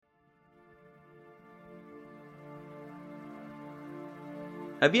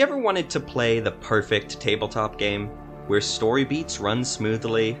Have you ever wanted to play the perfect tabletop game, where story beats run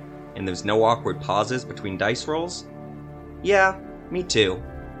smoothly, and there's no awkward pauses between dice rolls? Yeah, me too.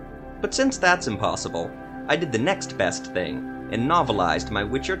 But since that's impossible, I did the next best thing, and novelized my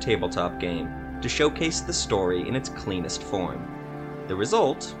Witcher tabletop game to showcase the story in its cleanest form. The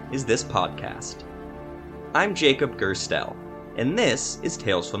result is this podcast. I'm Jacob Gerstel, and this is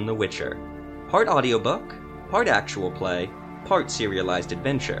Tales from the Witcher. Part audiobook, part actual play, part serialized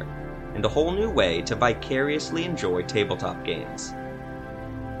adventure, and a whole new way to vicariously enjoy tabletop games.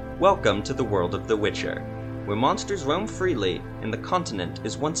 Welcome to the world of The Witcher, where monsters roam freely and the continent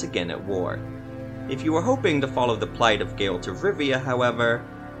is once again at war. If you were hoping to follow the plight of Geralt of Rivia, however,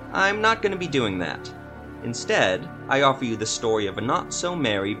 I'm not going to be doing that. Instead, I offer you the story of a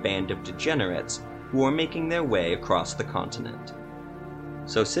not-so-merry band of degenerates who are making their way across the continent.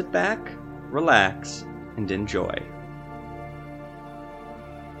 So sit back, relax, and enjoy.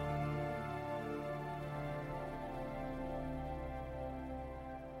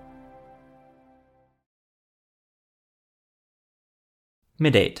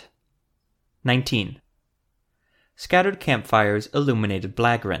 Mid-8. 19. Scattered campfires illuminated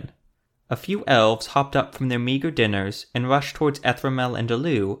Blagren. A few elves hopped up from their meager dinners and rushed towards Ethramel and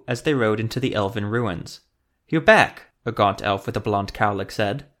Alu as they rode into the elven ruins. "You're back," a gaunt elf with a blonde cowlick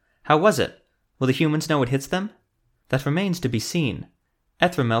said. "How was it? Will the humans know it hits them?" "That remains to be seen."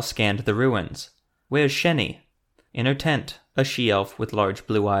 Ethramel scanned the ruins. "Where's Shenny?" "In her tent," a she-elf with large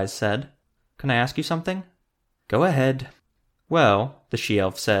blue eyes said. "Can I ask you something?" "Go ahead." "Well," the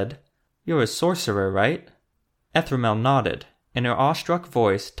she-elf said, "you're a sorcerer, right?" Ethramel nodded, and her awestruck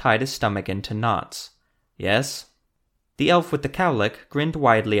voice tied his stomach into knots. "Yes." The elf with the cowlick grinned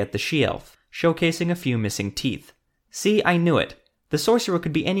widely at the she-elf, showcasing a few missing teeth. "See, I knew it. The sorcerer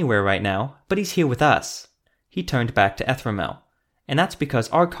could be anywhere right now, but he's here with us." He turned back to Ethramel. "And that's because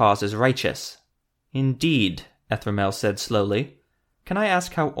our cause is righteous." "Indeed," Ethramel said slowly. "Can I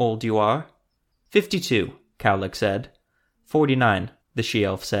ask how old you are?" 52, Cowlick said. 49, the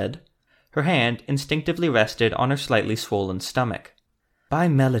she-elf said. Her hand instinctively rested on her slightly swollen stomach. "By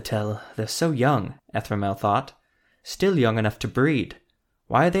Melitel, they're so young," Ethramel thought. "Still young enough to breed.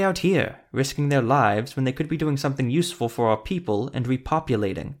 Why are they out here, risking their lives when they could be doing something useful for our people and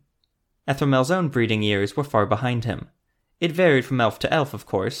repopulating?" Ethramel's own breeding years were far behind him. It varied from elf to elf, of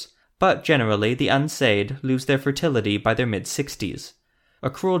course, but generally the Unsayed lose their fertility by their mid-60s. A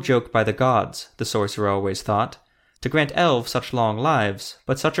cruel joke by the gods, the sorcerer always thought, to grant elves such long lives,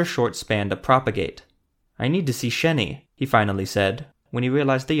 but such a short span to propagate. "I need to see Shenny," he finally said, when he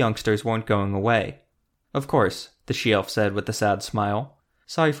realized the youngsters weren't going away. "Of course," the she-elf said with a sad smile.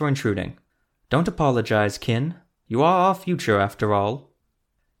 "Sorry for intruding." "Don't apologize, kin. You are our future, after all."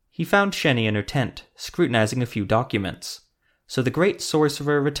 He found Shenny in her tent, scrutinizing a few documents. "So the great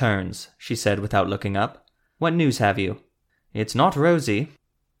sorcerer returns," she said without looking up. "What news have you?" "It's not rosy."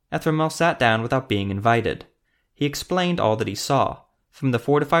 Ethramel sat down without being invited. He explained all that he saw, from the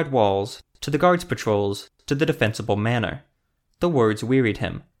fortified walls, to the guards' patrols, to the defensible manor. The words wearied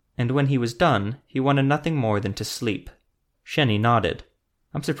him, and when he was done, he wanted nothing more than to sleep. Shenny nodded.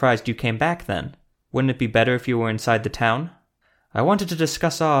 "I'm surprised you came back then. Wouldn't it be better if you were inside the town?" "I wanted to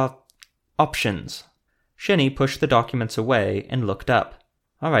discuss our options." Shenny pushed the documents away and looked up.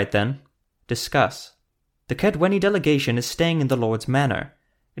 "All right then. Discuss." "The Kedweni delegation is staying in the Lord's Manor.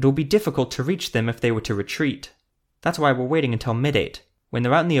 It will be difficult to reach them if they were to retreat. That's why we're waiting until mid-8, when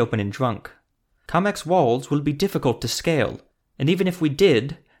they're out in the open and drunk. Kalmek's walls will be difficult to scale, and even if we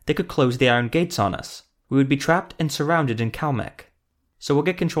did, they could close the iron gates on us. We would be trapped and surrounded in Kalmek. So we'll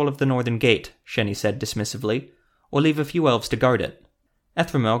get control of the northern gate," Shenny said dismissively, "or leave a few elves to guard it."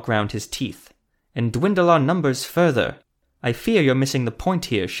 Ethramel ground his teeth. "And dwindle our numbers further. I fear you're missing the point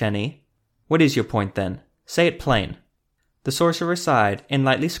here, Shenny." "What is your point, then? Say it plain." The sorcerer sighed and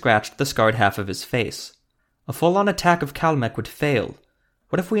lightly scratched the scarred half of his face. "A full-on attack of Kalmek would fail.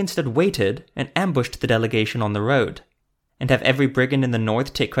 What if we instead waited and ambushed the delegation on the road? And have every brigand in the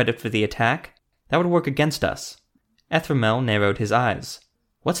north take credit for the attack? That would work against us." Ethramel narrowed his eyes.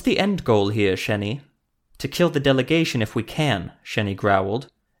 "What's the end goal here, Shenny?" "To kill the delegation if we can," Shenny growled,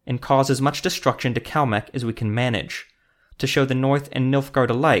 "and cause as much destruction to Kalmek as we can manage. To show the North and Nilfgaard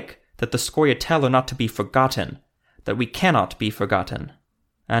alike that the Scoia'tael are not to be forgotten, that we cannot be forgotten."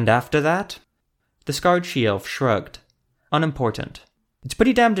 "And after that?" The scarred she-elf shrugged. "Unimportant." "It's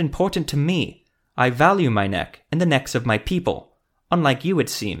pretty damned important to me. I value my neck and the necks of my people. Unlike you, it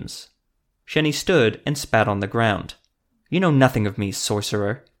seems." Shenny stood and spat on the ground. "You know nothing of me,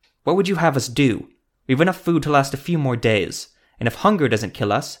 sorcerer. What would you have us do? We've enough food to last a few more days, and if hunger doesn't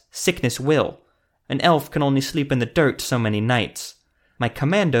kill us, sickness will. An elf can only sleep in the dirt so many nights. My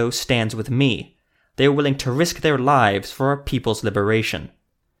commando stands with me. They are willing to risk their lives for our people's liberation."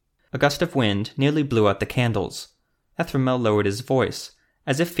 A gust of wind nearly blew out the candles. Ethramel lowered his voice,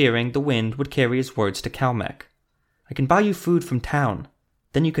 as if fearing the wind would carry his words to Calmech. "I can buy you food from town.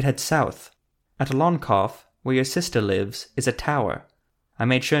 Then you could head south. At Alonkov, where your sister lives, is a tower. I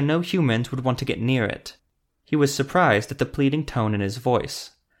made sure no humans would want to get near it." He was surprised at the pleading tone in his voice.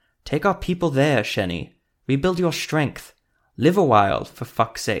 "Take our people there, Shenny. Rebuild your strength. Live a while, for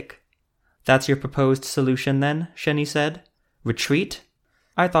fuck's sake." "That's your proposed solution, then?" Shenny said. "Retreat?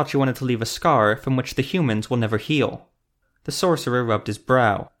 I thought you wanted to leave a scar from which the humans will never heal." The sorcerer rubbed his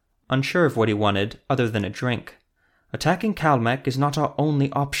brow, unsure of what he wanted other than a drink. "Attacking Calmech is not our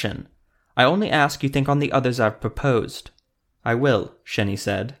only option. I only ask you think on the others I've proposed." "I will," Shenny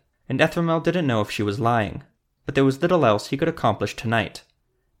said, and Ethramel didn't know if she was lying, but there was little else he could accomplish tonight.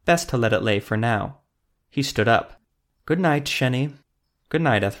 Best to let it lay for now. He stood up. "Good night, Shenny." "Good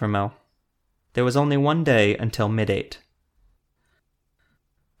night, Ethramel." There was only one day until mid-8.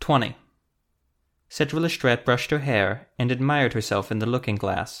 20. Cedra Lestrade brushed her hair and admired herself in the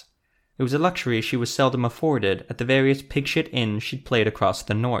looking-glass. It was a luxury she was seldom afforded at the various pig-shit inns she'd played across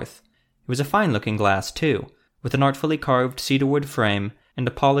the north. It was a fine-looking glass, too, with an artfully carved cedarwood frame and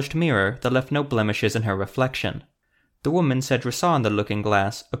a polished mirror that left no blemishes in her reflection. The woman Cedra saw in the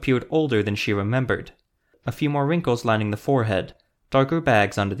looking-glass appeared older than she remembered. A few more wrinkles lining the forehead, darker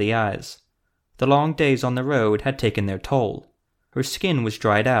bags under the eyes. The long days on the road had taken their toll. Her skin was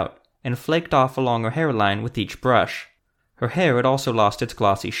dried out and flaked off along her hairline with each brush. Her hair had also lost its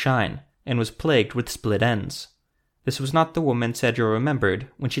glossy shine and was plagued with split ends. This was not the woman Cedra remembered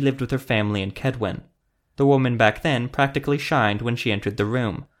when she lived with her family in Kedwen. The woman back then practically shined when she entered the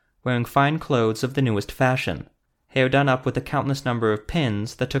room, wearing fine clothes of the newest fashion, hair done up with a countless number of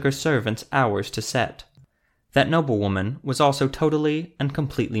pins that took her servants hours to set. That noblewoman was also totally and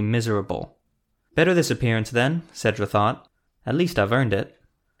completely miserable. "Better this appearance, then," Cedra thought. "At least I've earned it."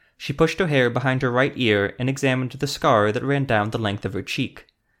 She pushed her hair behind her right ear and examined the scar that ran down the length of her cheek.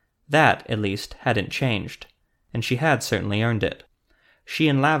 That, at least, hadn't changed, and she had certainly earned it. She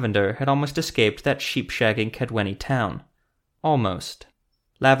and Lavender had almost escaped that sheep-shagging Kedweni town. Almost.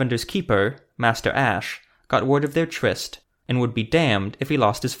 Lavender's keeper, Master Ash, got word of their tryst, and would be damned if he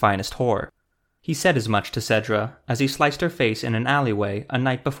lost his finest whore. He said as much to Cedra as he sliced her face in an alleyway a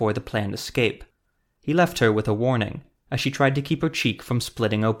night before the planned escape. He left her with a warning, as she tried to keep her cheek from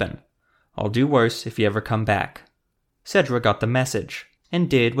splitting open. "I'll do worse if you ever come back." Cedra got the message, and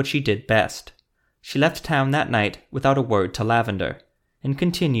did what she did best. She left town that night without a word to Lavender, and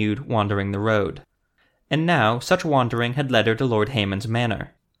continued wandering the road. And now such wandering had led her to Lord Hamon's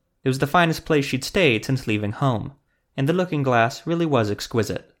manor. It was the finest place she'd stayed since leaving home, and the looking-glass really was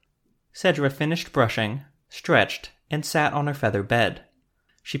exquisite. Cedra finished brushing, stretched, and sat on her feather bed.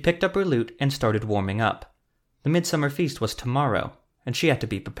 She picked up her lute and started warming up. The midsummer feast was tomorrow, and she had to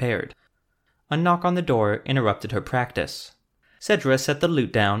be prepared. A knock on the door interrupted her practice. Cedra set the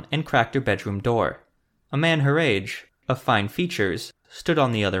lute down and cracked her bedroom door. A man her age, of fine features, stood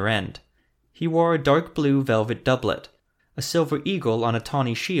on the other end. He wore a dark blue velvet doublet. A silver eagle on a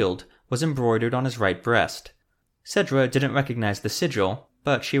tawny shield was embroidered on his right breast. Cedra didn't recognize the sigil,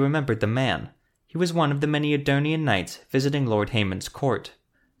 but she remembered the man. He was one of the many Aedirnian knights visiting Lord Hamon's court.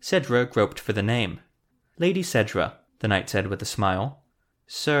 Cedra groped for the name. "Lady Cedra," the knight said with a smile.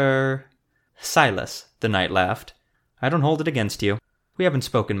 "Sir—" "Silas," the knight laughed. "I don't hold it against you. We haven't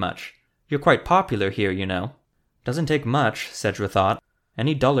spoken much. You're quite popular here, you know." "Doesn't take much," Cedra thought.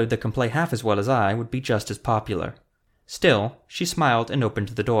 "Any dullard that can play half as well as I would be just as popular." Still, she smiled and opened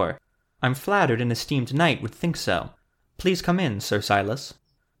the door. "I'm flattered an esteemed knight would think so. Please come in, Sir Silas."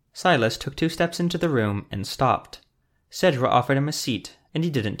 Silas took 2 steps into the room and stopped. Cedra offered him a seat, and he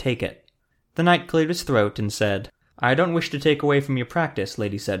didn't take it. The knight cleared his throat and said, "I don't wish to take away from your practice,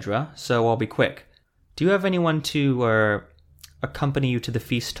 Lady Cedra, so I'll be quick. Do you have anyone to, accompany you to the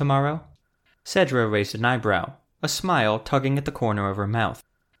feast tomorrow?" Cedra raised an eyebrow, a smile tugging at the corner of her mouth.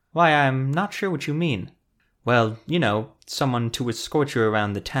 "Why, I'm not sure what you mean." "Well, you know, someone to escort you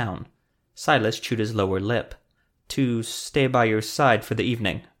around the town." Silas chewed his lower lip. "To stay by your side for the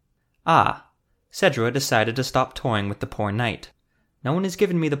evening." "Ah." Cedra decided to stop toying with the poor knight. "No one has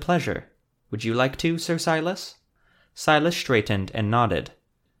given me the pleasure. Would you like to, Sir Silas?" Silas straightened and nodded.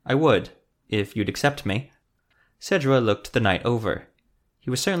 "I would, if you'd accept me." Cedra looked the knight over. He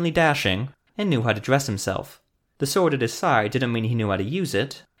was certainly dashing, and knew how to dress himself. The sword at his side didn't mean he knew how to use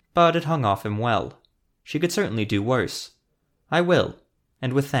it, but it hung off him well. She could certainly do worse. "I will,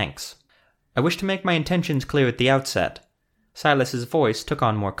 and with thanks. I wish to make my intentions clear at the outset." Silas's voice took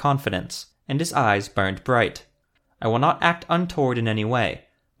on more confidence, and his eyes burned bright. I will not act untoward in any way.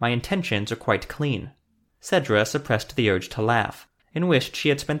 My intentions are quite clean." Cedra suppressed the urge to laugh, and wished she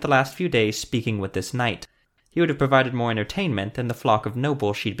had spent the last few days speaking with this knight. He would have provided more entertainment than the flock of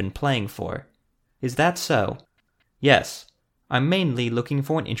nobles she'd been playing for. "Is that so?" "Yes. I'm mainly looking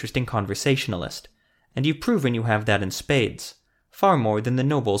for an interesting conversationalist, and you've proven you have that in spades, far more than the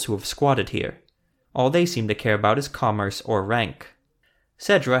nobles who have squatted here. All they seem to care about is commerce or rank."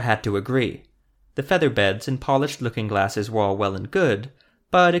 Cedra had to agree. The feather beds and polished looking-glasses were all well and good,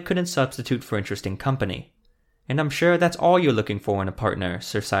 but it couldn't substitute for interesting company. "And I'm sure that's all you're looking for in a partner,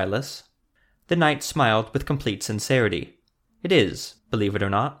 Sir Silas." The knight smiled with complete sincerity. "It is, believe it or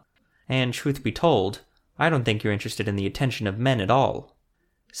not. And truth be told, I don't think you're interested in the attention of men at all."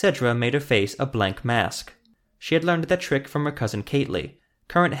 Cedra made her face a blank mask. She had learned that trick from her cousin Cately,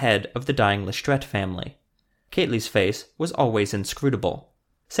 current head of the dying Lestrette family. Cately's face was always inscrutable.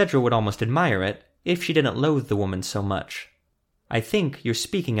 Cedra would almost admire it if she didn't loathe the woman so much. "I think you're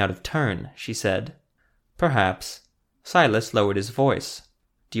speaking out of turn," she said. "Perhaps." Silas lowered his voice.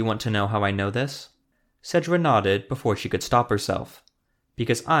 "Do you want to know how I know this?" Cedra nodded before she could stop herself.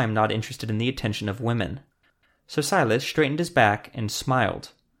 "Because I'm not interested in the attention of women." Sir Silas straightened his back and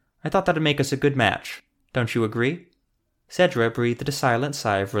smiled. "I thought that'd make us a good match. Don't you agree?" Cedra breathed a silent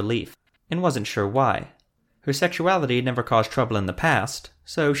sigh of relief, and wasn't sure why. Her sexuality had never caused trouble in the past,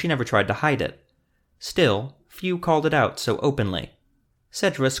 so she never tried to hide it. Still, few called it out so openly.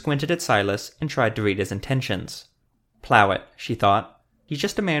 Cedra squinted at Silas and tried to read his intentions. "Plow it," she thought. "He's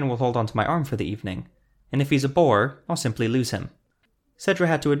just a man who will hold on to my arm for the evening, and if he's a bore, I'll simply lose him." Cedra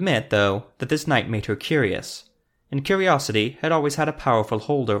had to admit, though, that this knight made her curious, and curiosity had always had a powerful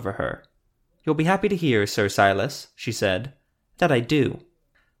hold over her. "You'll be happy to hear, Sir Silas," she said, "that I do."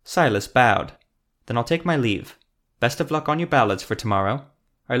 Silas bowed. "Then I'll take my leave. Best of luck on your ballads for tomorrow.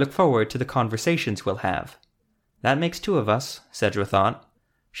 I look forward to the conversations we'll have." "That makes two of us," Cedra thought.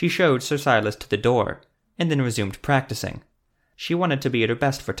 She showed Sir Silas to the door, and then resumed practicing. She wanted to be at her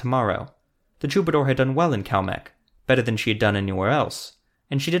best for tomorrow. The troubadour had done well in Calmec, better than she had done anywhere else,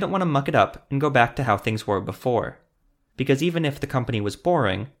 and she didn't want to muck it up and go back to how things were before. Because even if the company was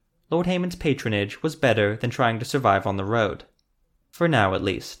boring, Lord Haymon's patronage was better than trying to survive on the road. For now, at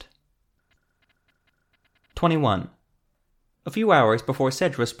least. 21. A few hours before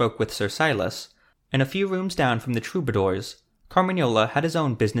Cedra spoke with Sir Silas, and a few rooms down from the troubadours, Carmagnola had his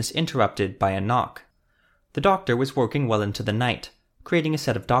own business interrupted by a knock. The doctor was working well into the night, creating a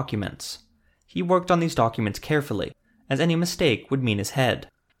set of documents. He worked on these documents carefully, as any mistake would mean his head.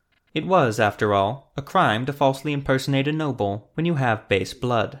 It was, after all, a crime to falsely impersonate a noble when you have base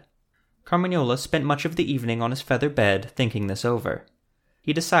blood. Carmagnola spent much of the evening on his feather bed thinking this over.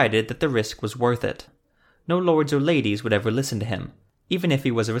 He decided that the risk was worth it. No lords or ladies would ever listen to him, even if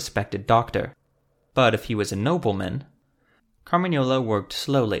he was a respected doctor. But if he was a nobleman... Carmagnola worked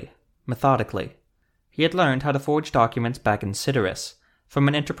slowly, methodically. He had learned how to forge documents back in Cidaris, from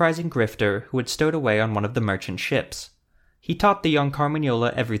an enterprising grifter who had stowed away on one of the merchant ships. He taught the young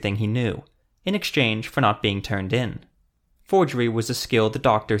Carmagnola everything he knew, in exchange for not being turned in. Forgery was a skill the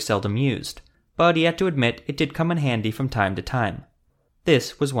doctor seldom used, but he had to admit it did come in handy from time to time.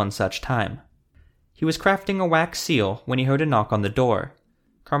 This was one such time. He was crafting a wax seal when he heard a knock on the door.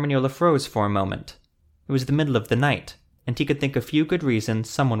 Carmagnola froze for a moment. It was the middle of the night, and he could think of few good reasons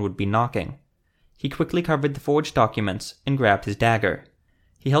someone would be knocking. He quickly covered the forged documents and grabbed his dagger.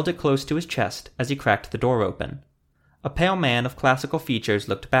 He held it close to his chest as he cracked the door open. A pale man of classical features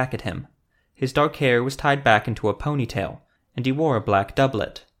looked back at him. His dark hair was tied back into a ponytail, and he wore a black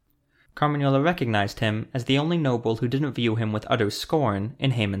doublet. Carmagnola recognized him as the only noble who didn't view him with utter scorn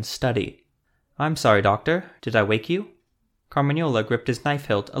in Haymon's study. "I'm sorry, Doctor. Did I wake you?" Carmagnola gripped his knife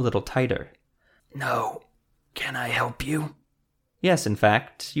hilt a little tighter. "No. Can I help you?" "Yes, in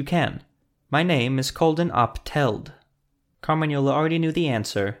fact, you can. My name is Colden ap Teld." Carmagnola already knew the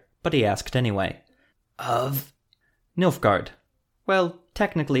answer, but he asked anyway. "Of?" "Nilfgaard. Well,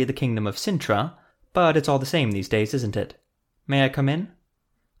 technically the kingdom of Cintra, but it's all the same these days, isn't it? May I come in?"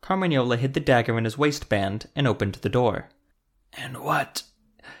 Carmagnola hid the dagger in his waistband and opened the door. "And what,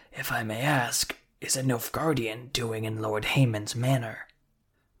 if I may ask, is a Nilfgaardian doing in Lord Haymon's manor?"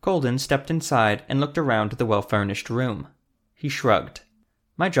 Colden stepped inside and looked around the well-furnished room. He shrugged.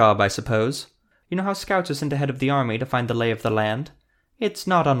 "My job, I suppose. You know how scouts are sent ahead of the army to find the lay of the land? It's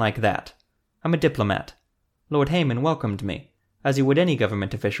not unlike that. I'm a diplomat. Lord Haymon welcomed me, as he would any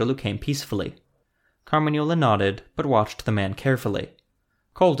government official who came peacefully." Carmagnola nodded, but watched the man carefully.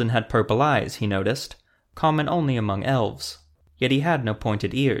 Colden had purple eyes, he noticed, common only among elves. Yet he had no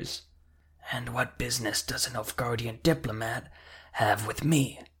pointed ears. "And what business does a Nilfgaardian diplomat have with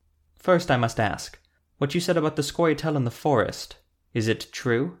me?" "First I must ask, What you said about the Scoia'tael in the forest, is it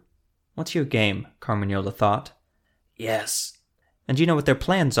true? What's your game? Carmagnola thought. Yes. And do you know what their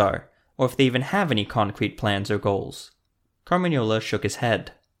plans are, or if they even have any concrete plans or goals? Carmagnola shook his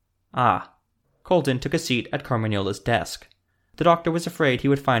head. Ah. Colden took a seat at Carmagnola's desk. The doctor was afraid he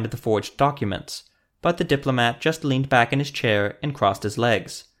would find the forged documents, but the diplomat just leaned back in his chair and crossed his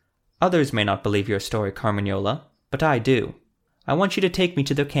legs. Others may not believe your story, Carmagnola, but I do. I want you to take me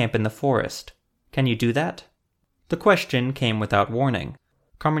to their camp in the forest. Can you do that? The question came without warning.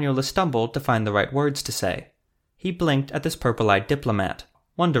 Carmagnola stumbled to find the right words to say. He blinked at this purple-eyed diplomat,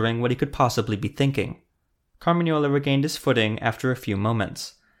 wondering what he could possibly be thinking. Carmagnola regained his footing after a few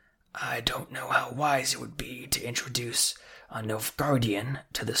moments. I don't know how wise it would be to introduce a Nilfgaardian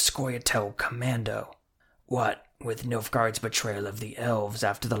to the Scoia'tael commando. What, with Nilfgaard's betrayal of the elves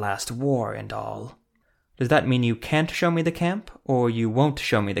after the last war and all. Does that mean you can't show me the camp, or you won't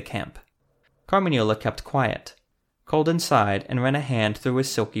show me the camp? Carmagnola kept quiet. Colden sighed and ran a hand through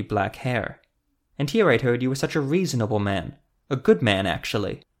his silky black hair. And here I'd heard you were such a reasonable man. A good man,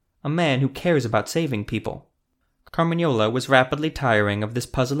 actually. A man who cares about saving people. Carmagnola was rapidly tiring of this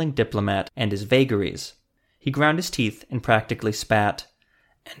puzzling diplomat and his vagaries. He ground his teeth and practically spat.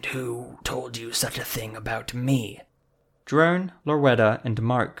 And who told you such a thing about me? Drern, Loretta, and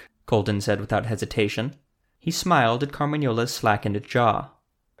Mark, Colden said without hesitation. He smiled at Carmagnola's slackened jaw.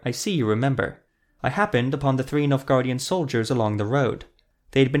 I see you remember. I happened upon the 3 Nilfgaardian soldiers along the road.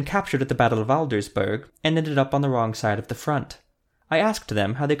 They had been captured at the Battle of Aldersburg and ended up on the wrong side of the front. I asked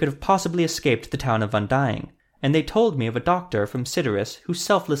them how they could have possibly escaped the town of Undying, and they told me of a doctor from Sidoris who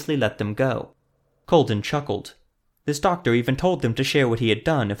selflessly let them go. Colden chuckled. This doctor even told them to share what he had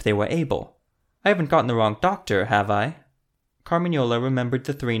done if they were able. I haven't gotten the wrong doctor, have I? Carmagnola remembered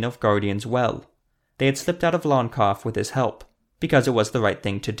the 3 Nilfgaardians well. They had slipped out of Lonkoff with his help, because it was the right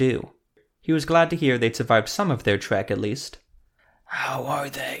thing to do. He was glad to hear they'd survived some of their trek, at least. How are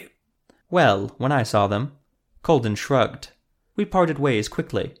they? Well, when I saw them. Colden shrugged. We parted ways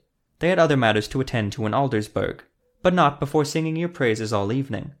quickly. They had other matters to attend to in Aldersburg, but not before singing your praises all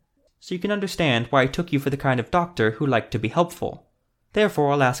evening. So you can understand why I took you for the kind of doctor who liked to be helpful.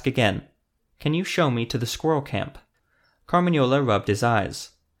 Therefore I'll ask again. Can you show me to the squirrel camp? Carmagnola rubbed his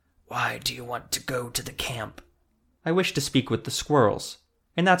eyes. Why do you want to go to the camp? I wish to speak with the squirrels,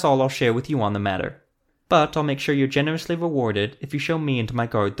 and that's all I'll share with you on the matter. But I'll make sure you're generously rewarded if you show me and my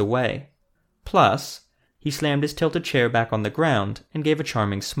guard the way. Plus, he slammed his tilted chair back on the ground and gave a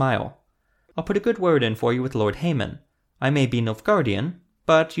charming smile. I'll put a good word in for you with Lord Haemon. I may be Nilfgaardian,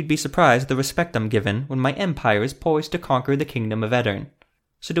 but you'd be surprised at the respect I'm given when my empire is poised to conquer the kingdom of Aedirn.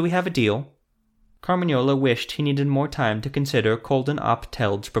 So do we have a deal? Carmagnola wished he needed more time to consider Colden ap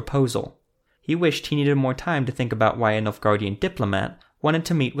Teld's proposal. He wished he needed more time to think about why a Nilfgaardian diplomat wanted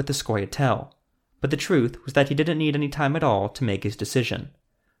to meet with the Scoia'tael. But the truth was that he didn't need any time at all to make his decision.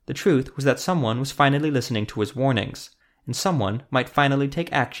 The truth was that someone was finally listening to his warnings, and someone might finally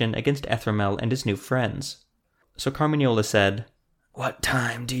take action against Ethramel and his new friends. So Carmagnola said, What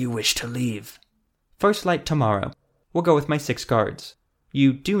time do you wish to leave? First light tomorrow. We'll go with my 6 guards.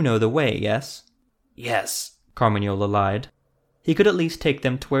 You do know the way, yes? Yes, Carmagnola lied. He could at least take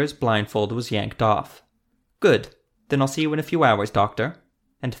them to where his blindfold was yanked off. Good. Then I'll see you in a few hours, Doctor.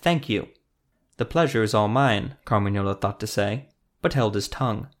 And thank you. The pleasure is all mine, Carmagnola thought to say, but held his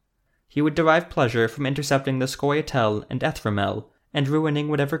tongue. He would derive pleasure from intercepting the Scoia'tael and Ethramel and ruining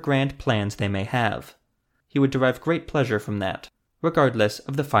whatever grand plans they may have. He would derive great pleasure from that, regardless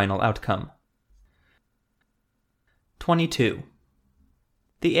of the final outcome. 22.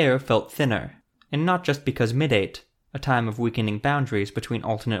 The air felt thinner, and not just because Mid-8, a time of weakening boundaries between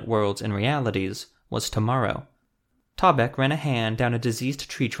alternate worlds and realities, was tomorrow. Tobek ran a hand down a diseased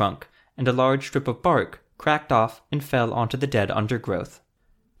tree trunk, and a large strip of bark cracked off and fell onto the dead undergrowth.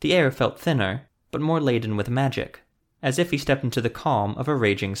 The air felt thinner, but more laden with magic, as if he stepped into the calm of a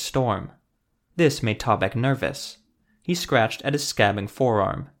raging storm. This made Tobek nervous. He scratched at his scabbing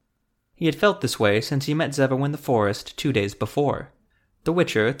forearm. He had felt this way since he met Zevo in the forest 2 days before. The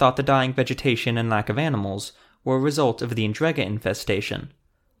Witcher thought the dying vegetation and lack of animals were a result of the Indrega infestation.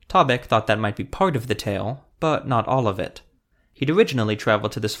 Tobek thought that might be part of the tale, but not all of it. He'd originally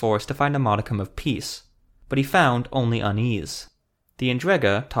traveled to this forest to find a modicum of peace, but he found only unease. The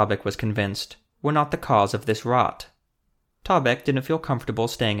Indrega, Tobek was convinced, were not the cause of this rot. Tobek didn't feel comfortable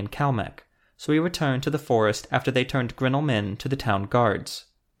staying in Kalmek, so he returned to the forest after they turned Grinnell Min to the town guards.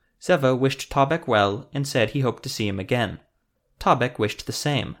 Zevo wished Tobek well and said he hoped to see him again. Tobek wished the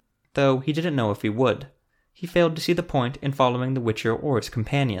same, though he didn't know if he would. He failed to see the point in following the Witcher or his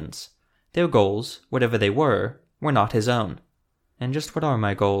companions. Their goals, whatever they were not his own. And just what are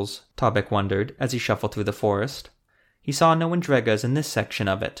my goals? Tobek wondered as he shuffled through the forest. He saw no Endregas in this section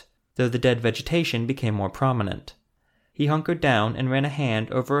of it, though the dead vegetation became more prominent. He hunkered down and ran a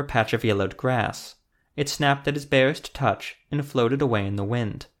hand over a patch of yellowed grass. It snapped at his barest touch and floated away in the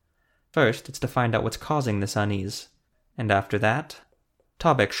wind. First, it's to find out what's causing this unease. And after that?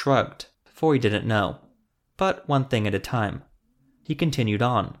 Tobek shrugged, for he didn't know. But one thing at a time. He continued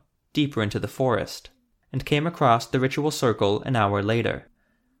on, deeper into the forest, and came across the ritual circle an hour later.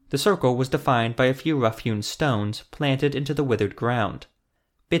 The circle was defined by a few rough-hewn stones planted into the withered ground.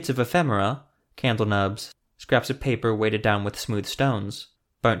 Bits of ephemera, candle nubs, scraps of paper weighted down with smooth stones,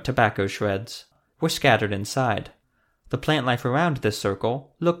 burnt tobacco shreds, were scattered inside. The plant life around this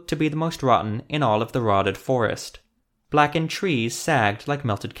circle looked to be the most rotten in all of the rotted forest. Blackened trees sagged like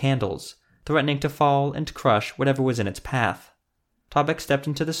melted candles, threatening to fall and crush whatever was in its path. Tobek stepped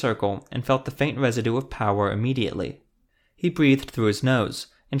into the circle and felt the faint residue of power immediately. He breathed through his nose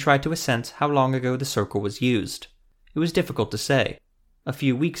and tried to sense how long ago the circle was used. It was difficult to say. A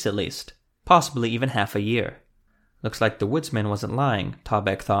few weeks at least, possibly even half a year. Looks like the woodsman wasn't lying,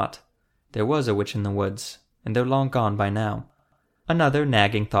 Tobek thought. There was a witch in the woods, and they're long gone by now. Another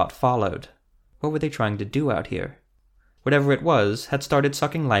nagging thought followed. What were they trying to do out here? Whatever it was had started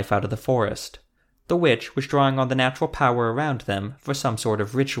sucking life out of the forest. The witch was drawing on the natural power around them for some sort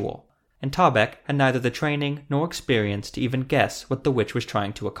of ritual, and Tobek had neither the training nor experience to even guess what the witch was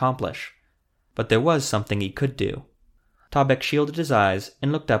trying to accomplish. But there was something he could do. Tobek shielded his eyes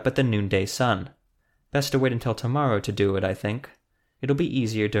and looked up at the noonday sun. Best to wait until tomorrow to do it, I think. It'll be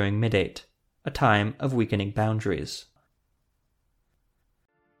easier during Mid-8, a time of weakening boundaries.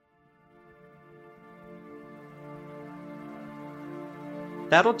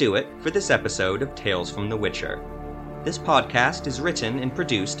 That'll do it for this episode of Tales from the Witcher. This podcast is written and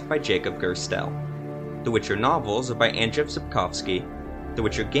produced by Jacob Gerstel. The Witcher novels are by Andrzej Sapkowski, The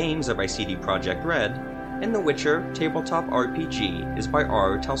Witcher games are by CD Projekt Red, and The Witcher Tabletop RPG is by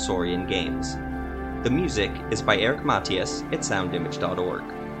R. Talsorian Games. The music is by Eric Matias at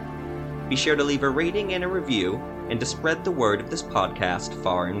soundimage.org. Be sure to leave a rating and a review, and to spread the word of this podcast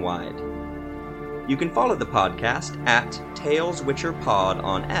far and wide. You can follow the podcast at TalesWitcherPod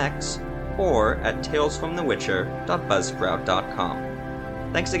on X, or at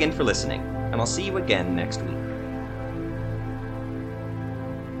talesfromthewitcher.buzzsprout.com. Thanks again for listening, and I'll see you again next week.